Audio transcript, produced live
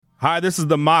Hi, this is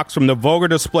the Mox from the Vulgar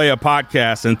Display of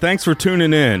Podcast, and thanks for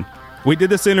tuning in. We did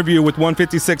this interview with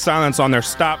 156 Silence on their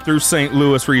stop through St.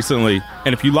 Louis recently.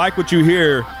 And if you like what you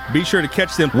hear, be sure to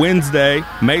catch them Wednesday,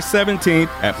 May 17th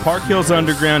at Park Hills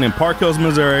Underground in Park Hills,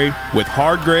 Missouri with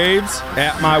Hardgraves,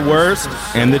 At My Worst,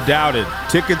 and The Doubted.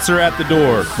 Tickets are at the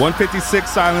door. 156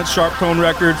 Silence, Sharp Tone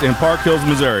Records in Park Hills,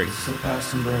 Missouri.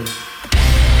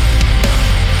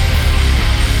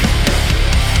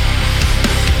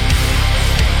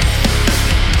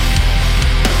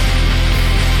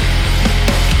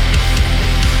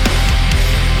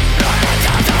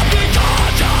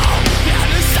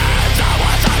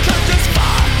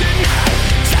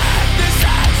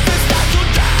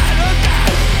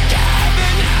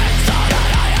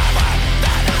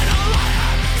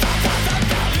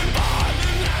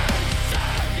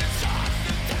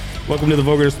 Welcome to the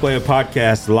Vulgar Display of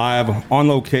Podcast, live on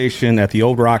location at the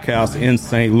Old Rock House in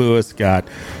St. Louis. Got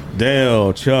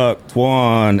Dale, Chuck,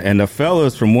 Twan, and the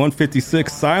fellas from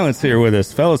 156 Silence here with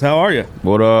us. Fellas, how are you?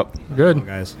 What up? Good.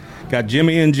 Guys. Got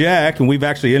Jimmy and Jack, and we've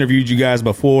actually interviewed you guys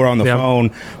before on the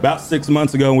phone about 6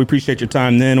 months ago, and we appreciate your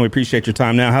time then, and we appreciate your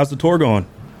time now. How's the tour going?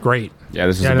 Great. Yeah,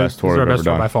 this is the best tour This is I've our ever best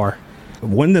tour done. by far.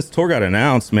 When this tour got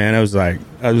announced, man, it was like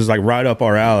right up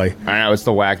our alley. I know, it's the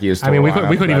wackiest tour. I mean, we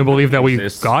couldn't even believe that we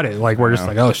exists. got it. Like, we're just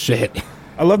like, oh, shit.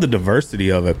 I love the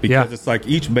diversity of it because it's like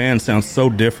each band sounds so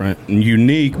different and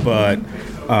unique, but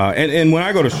and when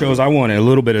I go to shows, I want a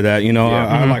little bit of that, you know.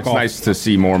 I like It's nice to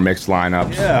see more mixed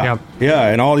lineups. Yeah,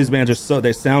 and all these bands are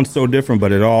they sound so different,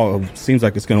 but it all seems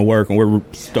like it's going to work, and we're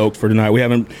stoked for tonight. We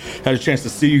haven't had a chance to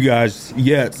see you guys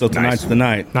yet, so tonight's the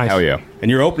night. Nice. Hell yeah. And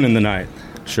you're opening the night.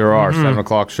 Sure are, 7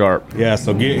 o'clock sharp. Yeah,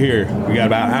 so get here. We got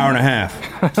about an hour and a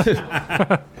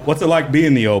half. What's it like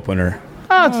being the opener?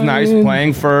 Oh, it's nice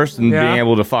playing first and being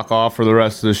able to fuck off for the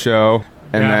rest of the show.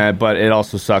 And but it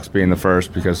also sucks being the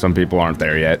first because some people aren't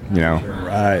there yet, you know.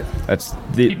 Right. That's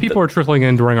the People are trickling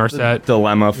in during our set.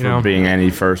 dilemma for being any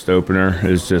first opener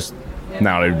is just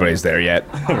not everybody's there yet.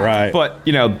 Right. But,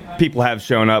 you know, people have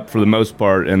shown up for the most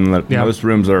part, and most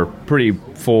rooms are pretty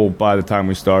full by the time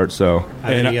we start, so.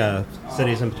 Any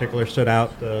cities in particular stood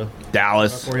out?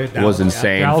 Dallas for you? was Dallas,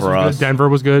 insane Dallas for was us. good. Denver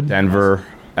was good. Denver,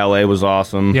 LA was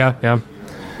awesome. Yeah.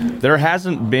 There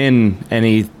hasn't been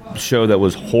any show that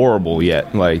was horrible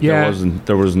yet. Like there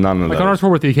was none of Like those. on our tour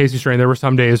with the Casey Strain, there were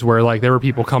some days where like there were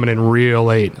people coming in real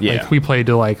late. Yeah. Like we played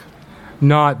to like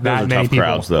not that are many tough people.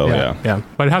 crowds, though, yeah.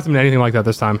 But it hasn't been anything like that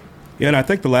this time. Yeah, and I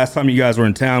think the last time you guys were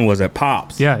in town was at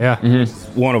Pops. Yeah.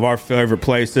 One of our favorite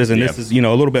places, and this is, you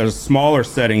know, a little bit of a smaller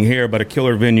setting here, but a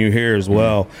killer venue here as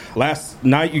well. Last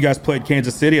night you guys played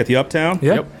Kansas City at the Uptown.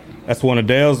 Yep. That's one of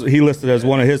Dale's. He listed as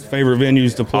one of his favorite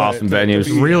venues to play. Awesome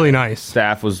venues. Really nice.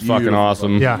 Staff was fucking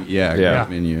awesome. Yeah. Yeah. Great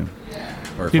venue.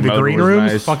 Dude, the Promoter green was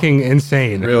room's nice. fucking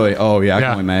insane. Really? Oh, yeah, I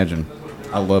Yeah. can imagine.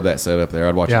 I love that setup there.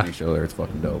 I'd watch Yeah. any show there. It's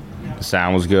fucking dope. The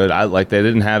sound was good. They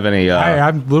didn't have any. I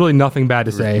have literally nothing bad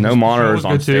to say. no The monitors show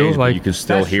on was good, too. stage, but Like, you could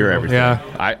still that's hear true. everything. Yeah.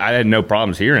 I had no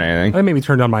problems hearing anything. That made me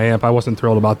turn down my amp. I wasn't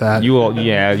thrilled about that. You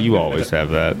always have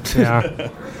that. Yeah.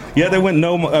 Yeah, they went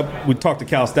we talked to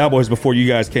Cal Stowboys before you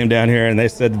guys came down here, and they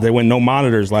said that they went no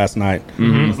monitors last night.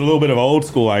 It was a little bit of old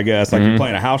school, I guess, like you're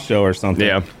playing a house show or something.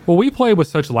 Yeah. Well, we play with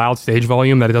such loud stage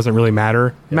volume that it doesn't really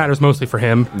matter. It matters mostly for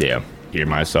him. Yeah. Hear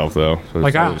myself though. So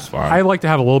Like it's fine. I like to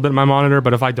have a little bit in my monitor,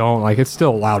 but if I don't, like it's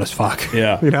still loud as fuck.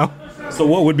 Yeah. You know? So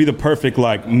what would be the perfect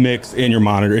like mix in your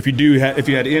monitor if you had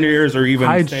in ears or even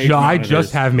I stage just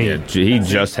monitors? have me. Yeah, he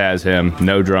just has him.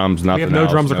 No drums, nothing. We have no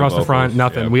else, drums across the front, vocals.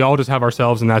 nothing. Yeah. We all just have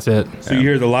ourselves, and that's it. So you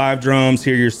hear the live drums,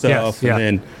 hear yourself, Yes, yeah.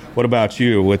 and then what about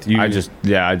you? With you, I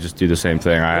just do the same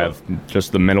thing. I have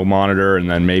just the middle monitor and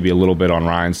then maybe a little bit on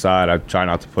Ryan's side. I try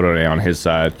not to put it on his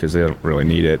side because they don't really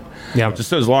need it. Yeah.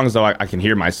 Just as long as I can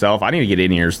hear myself. I need to get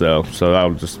in ears though,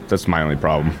 so that's my only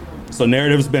problem. So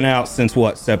Narrative's been out since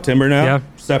what, September now? Yeah.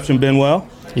 Reception been well?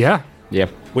 Yeah. Yeah.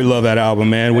 We love that album,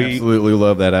 man. We Absolutely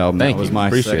love that album. Thank that was you. my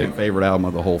Appreciate second it. favorite album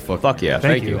of the whole fucking Fuck yeah.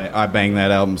 Thank you. I banged that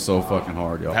album so fucking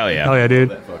hard, y'all. Hell yeah. Hell yeah,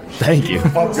 dude. Thank you. Dude,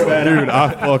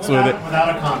 I fucks with it. Without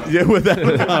a comment. Yeah, without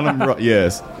a condom.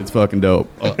 Yes, it's fucking dope.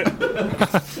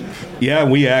 Yeah,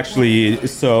 we actually,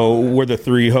 so we're the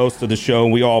three hosts of the show,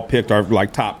 and we all picked our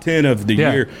like top 10 of the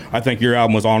Yeah. year. I think your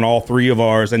album was on all three of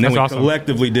ours, and then That's we awesome.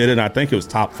 collectively did it, and I think it was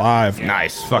top 5.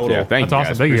 Nice. Fuck Total. yeah. Thank That's you awesome.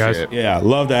 guys. Thank you, guys. Appreciate it. Yeah,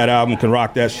 love that album, can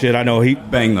rock that shit. I know he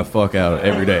Bang the fuck out of it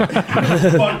every day. Fuck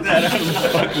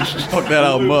that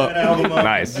album up.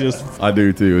 Nice. just, I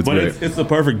do too. It's but great. it's the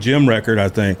perfect gym record, I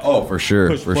think. Oh, for sure.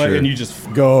 Push For play sure. and you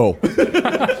just go.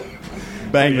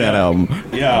 Bang that album.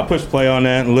 Yeah, I'll push play on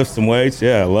that and lift some weights.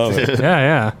 Yeah, I love it.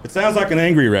 Yeah. It sounds like an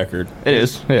angry record. It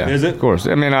is. Yeah. Is it? Of course.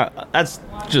 I mean, that's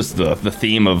just the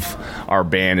theme of our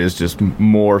band is just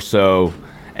more so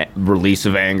release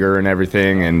of anger and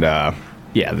everything. And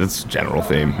yeah, that's the general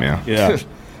theme. Yeah. Yeah.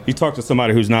 You talk to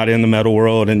somebody who's not in the metal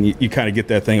world and you kind of get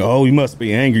that thing, oh, you must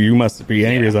be angry. You must be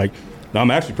angry. It's like, no, I'm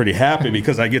actually pretty happy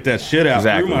because I get that shit out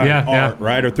through my art,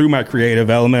 right? Or through my creative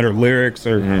element or lyrics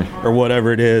or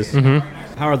whatever it is.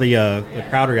 How are the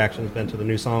crowd reactions been to the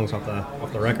new songs off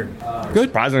the record? Good.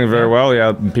 Surprisingly very well.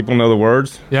 Yeah. People know the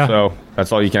words. Yeah. So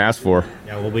that's all you can ask for.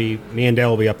 Yeah, me and Dale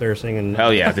will be up there singing.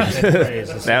 Hell yeah.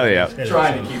 Hell yeah.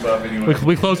 Trying to keep up anyway.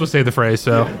 We close with Say the Phrase,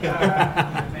 so.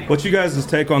 What's you guys'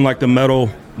 take on like the metal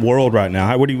world right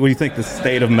now? What do you think the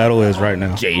state of metal is right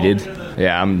now? Jaded.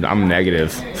 Yeah, I'm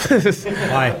negative.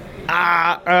 Why?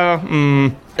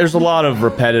 There's a lot of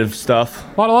repetitive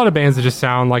stuff. A lot of bands that just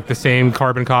sound like the same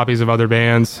carbon copies of other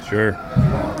bands. Sure.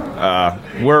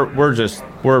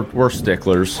 We're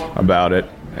sticklers about it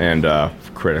and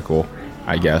critical,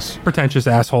 I guess. Pretentious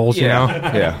assholes, you know?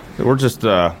 Yeah. We're just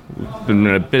been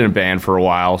in a band for a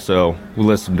while, so we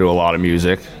listen to a lot of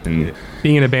music. And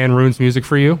Being in a band ruins music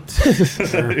for you.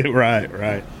 Right.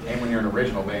 And when you're an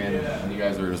original band and you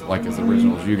guys are as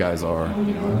original as you guys are,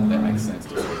 that makes sense.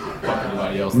 Just fuck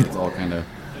everybody else. It's all kind of.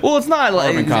 well, it's not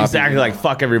like Carbon copy. exactly like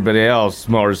fuck everybody else.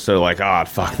 More so like,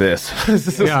 fuck this.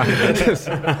 Yeah.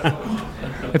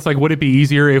 It's like, would it be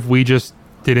easier if we just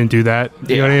didn't do that?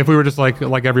 You know what I mean? If we were just like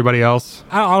everybody else.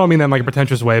 I don't mean that in like a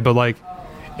pretentious way, but like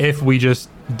if we just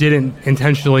didn't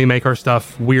intentionally make our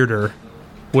stuff weirder,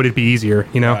 would it be easier,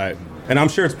 you know? Right. And I'm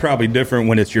sure it's probably different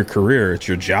when it's your career, it's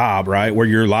your job, right? Where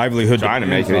your livelihood Trying to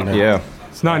make depends it, on yeah.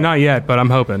 It's not yet, but I'm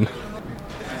hoping.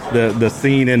 The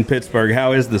scene in Pittsburgh,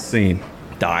 how is the scene?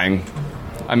 Dying.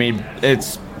 I mean,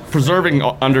 it's preserving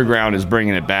underground is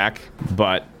bringing it back,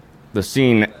 but the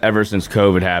scene ever since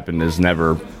COVID happened has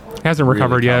never Hasn't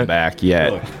recovered really come yet. back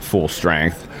yet, full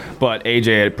strength. But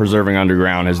AJ at Preserving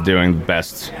Underground is doing the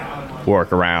best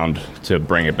work around to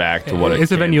bring it back to what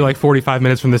It's a venue like 45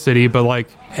 minutes from the city, but like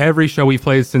every show we've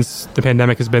played since the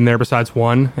pandemic has been there besides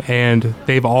one, and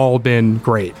they've all been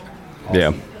great.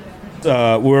 Yeah.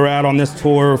 We're out on this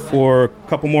tour for a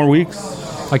couple more weeks.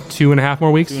 Like 2.5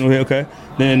 more weeks. Okay.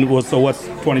 Then, so what's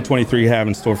 2023 have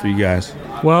in store for you guys?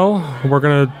 Well, we're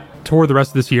gonna tour the rest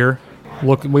of this year.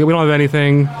 Look, we don't have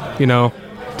anything,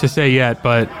 to say yet,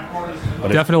 but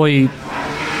definitely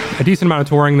a decent amount of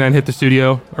touring, then hit the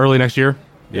studio early next year.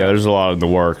 Yeah, there's a lot in the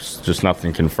works, just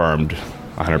nothing confirmed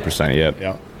 100% yet.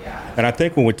 Yeah. And I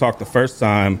think when we talked the first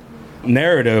time,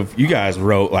 Narrative, you guys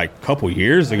wrote like a couple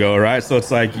years ago, right? So it's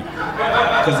like,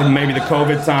 because of maybe the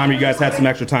COVID time, you guys had some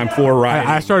extra time for writing.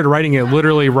 I started writing it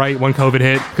literally right when COVID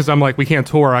hit, because I'm like, we can't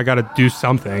tour, I gotta do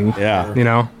something.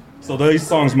 Yeah. So these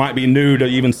songs might be new to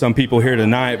even some people here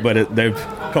tonight, but they've...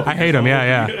 I hate them,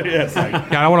 yeah. Yeah, it's like...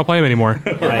 Yeah, I don't want to play them anymore.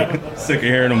 Right. Sick of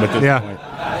hearing them at this point.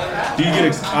 Do you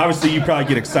get... obviously, you probably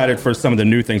get excited for some of the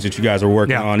new things that you guys are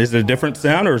working on. Is it a different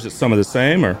sound, or is it some of the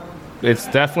same, or... It's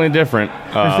definitely different.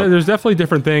 There's definitely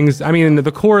different things. I mean,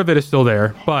 the core of it is still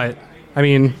there, but, I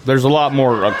mean... There's a lot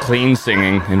more clean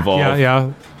singing involved.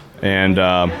 Yeah. And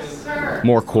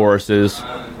more choruses.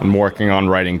 I'm working on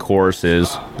writing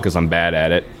choruses because I'm bad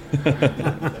at it.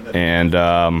 And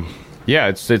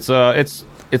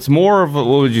it's more of a,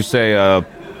 what would you say?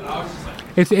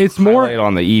 It's more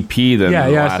on the EP than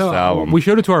the last album. We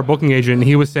showed it to our booking agent, and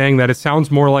he was saying that it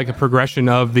sounds more like a progression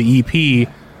of the EP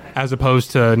as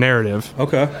opposed to Narrative.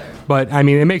 Okay. But I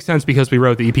mean, it makes sense because we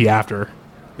wrote the EP after.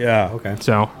 Yeah. Okay.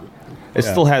 So it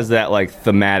still has that like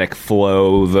thematic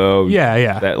flow, though.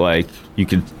 Yeah. That like you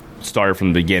could start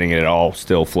from the beginning and it all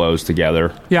still flows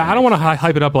together. Yeah, I don't want to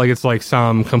hype it up like it's like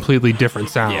some completely different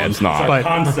sound. Yeah, it's not. But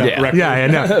concept record. Yeah,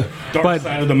 no. Dark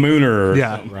Side of the Moon or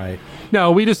something. Right.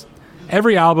 No, we just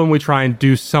every album we try and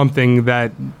do something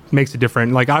that makes it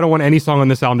different. Like I don't want any song on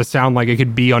this album to sound like it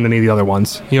could be on any of the other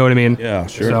ones. You know what I mean? Yeah,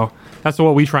 sure. So that's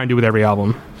what we try and do with every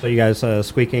album. So you guys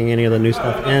squeaking any of the new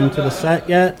stuff into the set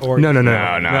yet? Or No,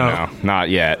 not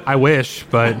yet. I wish,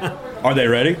 but Are they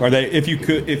ready? Are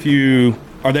they?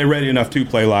 Are they ready enough to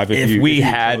play live? If we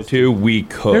had to, we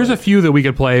could. there's a few that we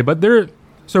could play, but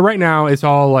so right now it's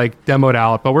all like demoed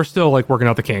out, but we're still like working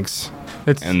out the kinks.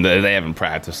 And they haven't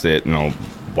practiced it in a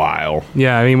while.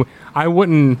 Yeah, I mean, I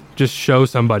wouldn't just show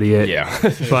somebody it. Yeah.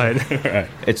 But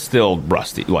It's still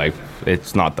rusty. Like,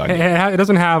 it's not done yet. it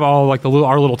doesn't have all like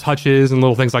our little touches and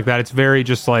little things like that. It's very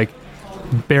just like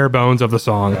bare bones of the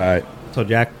song. Right. So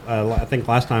Jack, I think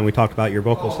last time we talked about your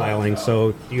vocal styling.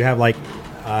 So do you have like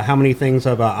how many things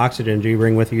of oxygen do you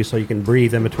bring with you so you can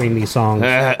breathe in between these songs?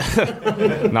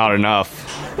 Not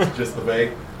enough. Just the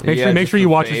vape. Make sure you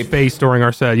watch his face during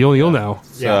our set. You'll know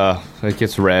It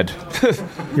gets red.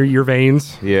 your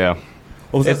veins. Yeah.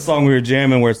 What was that song we were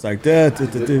jamming where it's like, With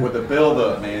the build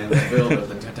up, man. The build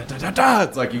up.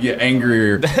 It's like you get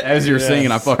angrier as you're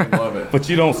singing. I fucking love it. but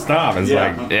you don't stop. It's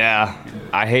like, Yeah.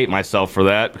 I hate myself for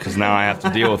that because now I have to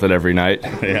deal with it every night.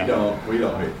 yeah. We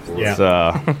don't hate it.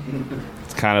 Yeah.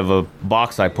 It's kind of a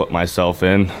box I put myself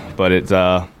in, but it's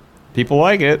people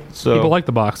like it. So People like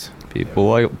the box.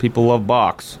 people love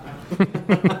box.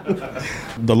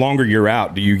 The longer you're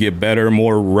out, do you get better,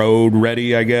 more road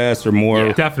ready, I guess, or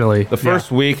more? Definitely. The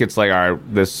first week, it's like, all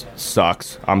right, this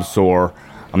sucks. I'm sore.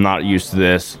 I'm not used to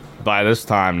this. By this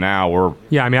time now, we're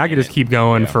Yeah, I mean, I could just keep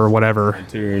going for whatever.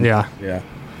 Yeah. Yeah.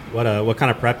 What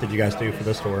kind of prep did you guys do for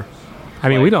this tour? I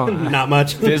mean, we don't. Not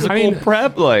much. physical I mean-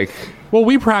 prep. Like, Well,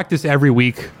 we practice every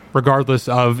week, regardless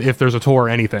of if there's a tour or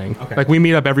anything. Okay. Like, we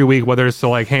meet up every week, whether it's to,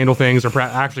 like, handle things or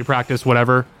actually practice,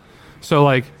 whatever. So,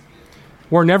 like,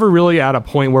 we're never really at a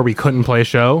point where we couldn't play a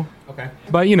show. Okay.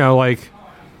 But, you know, like,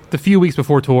 the few weeks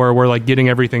before tour, we're, like, getting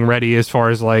everything ready as far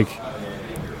as, like,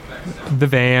 the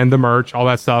van, the merch, all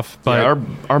that stuff. But yeah,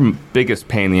 our biggest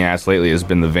pain in the ass lately has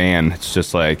been the van. It's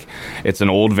just like, it's an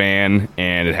old van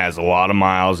and it has a lot of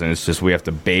miles, and it's just we have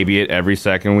to baby it every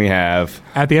second we have.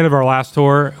 at the end of our last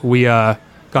tour, we got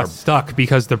stuck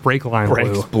because the brake line Brakes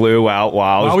blew. blew out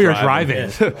while We were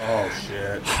driving. Oh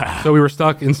shit. So we were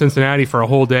stuck in Cincinnati for a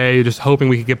whole day, just hoping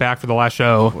we could get back for the last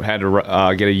show. We had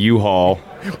to get a U-Haul,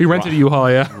 We rented a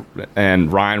U-Haul, yeah.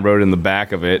 and Ryan rode in the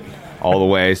back of it all the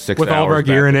way 6 With hours all of our back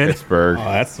gear to in it. Pittsburgh. Oh,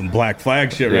 that's some Black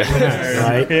Flag shit right there.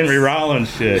 Right. Henry Rollins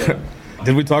shit.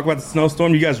 Did we talk about the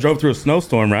snowstorm? You guys drove through a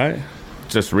snowstorm, right?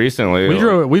 Just recently,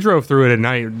 We drove through it at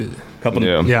night. Couple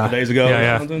Yeah. days ago.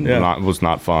 Yeah, or something? was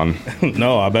not fun.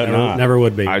 No, I bet not. Never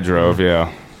would be. I drove,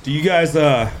 yeah. Do you guys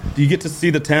do you get to see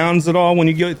the towns at all when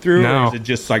you get through? No. Or is it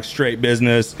just like straight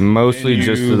business? Mostly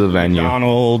just to the venue.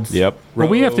 McDonald's. Yep. Well,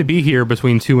 we have to be here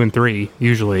between 2 and 3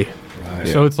 usually.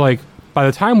 So it's like by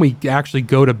the time we actually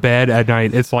go to bed at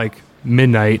night, it's like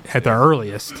midnight at the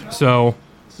earliest. So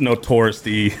It's no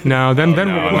touristy. no, then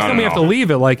we have to leave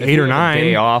at like 8 or Day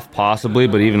 9. off, possibly,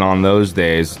 but even on those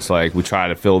days, it's like we try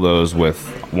to fill those with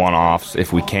one-offs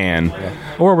if we can.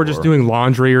 Or we're just doing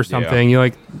laundry or something. You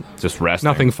like Just resting.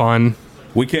 nothing fun.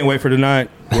 We can't wait for tonight.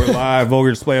 We're live, Vulgar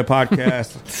Display a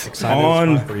podcast Excited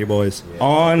on spot for you boys.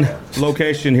 on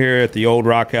location here at the Old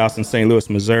Rock House in St. Louis,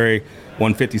 Missouri.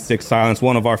 156 Silence,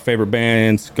 one of our favorite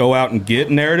bands. Go out and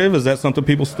get Narrative. Is that something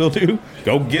people still do?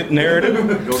 Go get Narrative.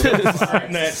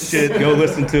 Find that shit. Go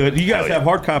listen to it. You guys have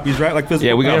hard copies, right? Like physical.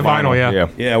 Yeah, we got Yeah, vinyl, vinyl. yeah.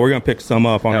 Yeah, we're gonna pick some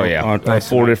up on. Oh, yeah. on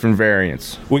 4 different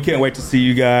variants. We can't wait to see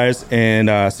you guys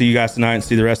and see you guys tonight and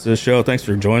see the rest of the show. Thanks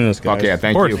for joining us, guys. Fuck yeah,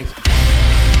 thank course. you.